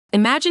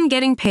Imagine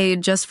getting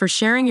paid just for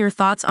sharing your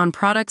thoughts on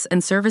products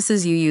and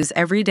services you use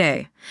every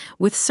day.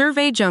 With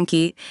Survey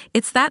Junkie,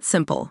 it's that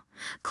simple.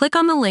 Click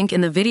on the link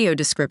in the video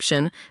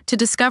description to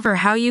discover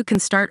how you can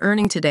start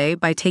earning today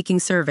by taking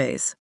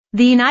surveys.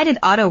 The United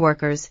Auto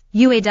Workers,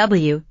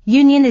 UAW,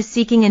 union is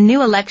seeking a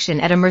new election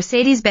at a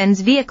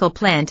Mercedes-Benz vehicle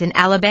plant in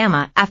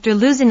Alabama after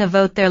losing a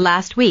vote there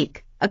last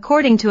week,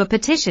 according to a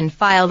petition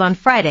filed on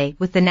Friday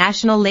with the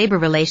National Labor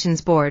Relations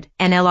Board,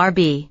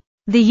 NLRB.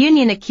 The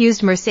union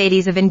accused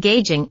Mercedes of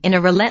engaging in a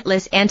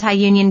relentless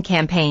anti-union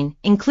campaign,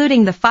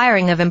 including the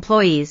firing of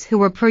employees who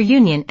were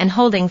pro-union and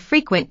holding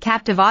frequent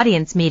captive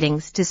audience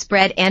meetings to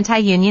spread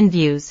anti-union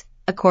views,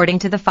 according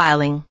to the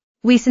filing.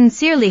 We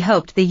sincerely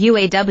hoped the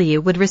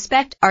UAW would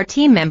respect our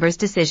team members'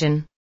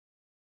 decision.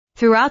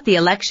 Throughout the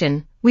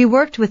election, we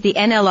worked with the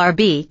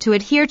NLRB to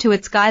adhere to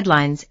its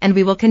guidelines, and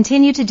we will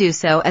continue to do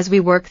so as we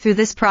work through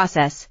this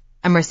process,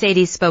 a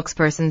Mercedes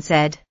spokesperson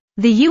said.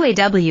 The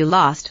UAW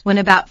lost when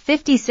about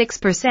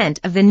 56%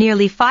 of the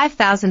nearly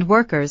 5,000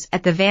 workers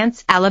at the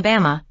Vance,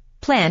 Alabama,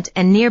 plant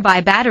and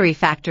nearby battery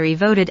factory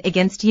voted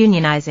against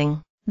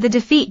unionizing. The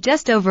defeat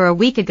just over a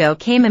week ago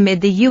came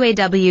amid the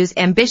UAW's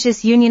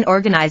ambitious union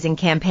organizing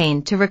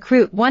campaign to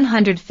recruit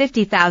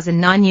 150,000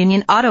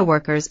 non-union auto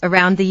workers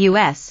around the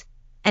U.S.,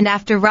 and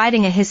after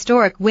riding a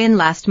historic win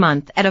last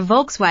month at a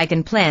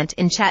Volkswagen plant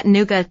in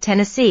Chattanooga,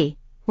 Tennessee,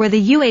 where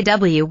the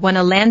UAW won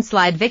a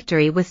landslide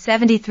victory with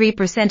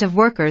 73% of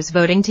workers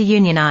voting to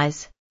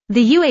unionize.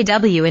 The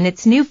UAW in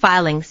its new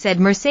filing said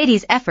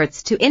Mercedes'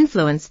 efforts to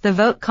influence the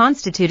vote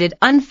constituted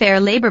unfair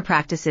labor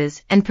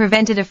practices and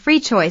prevented a free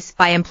choice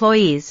by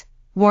employees,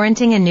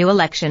 warranting a new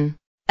election.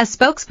 A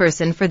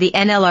spokesperson for the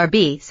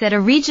NLRB said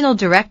a regional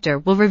director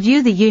will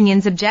review the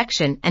union's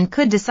objection and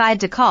could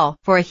decide to call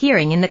for a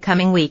hearing in the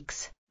coming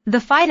weeks.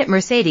 The fight at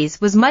Mercedes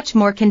was much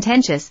more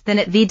contentious than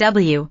at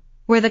VW,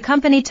 where the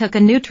company took a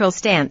neutral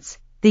stance,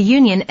 the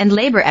union and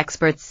labor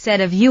experts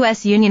said of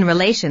U.S. union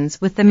relations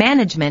with the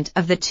management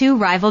of the two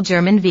rival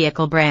German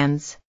vehicle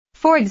brands.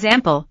 For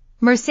example,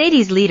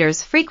 Mercedes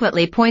leaders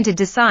frequently pointed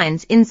to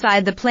signs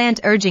inside the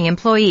plant urging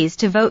employees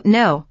to vote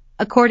no,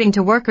 according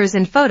to workers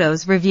and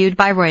photos reviewed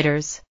by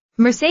Reuters.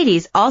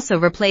 Mercedes also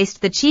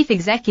replaced the chief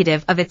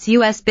executive of its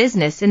U.S.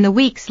 business in the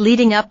weeks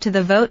leading up to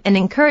the vote and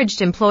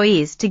encouraged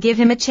employees to give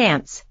him a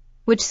chance,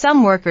 which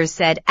some workers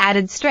said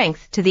added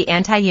strength to the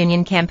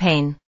anti-union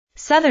campaign.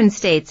 Southern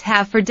states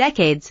have for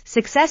decades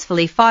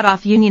successfully fought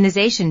off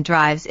unionization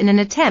drives in an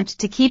attempt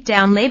to keep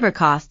down labor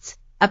costs,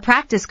 a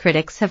practice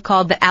critics have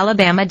called the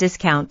Alabama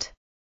discount.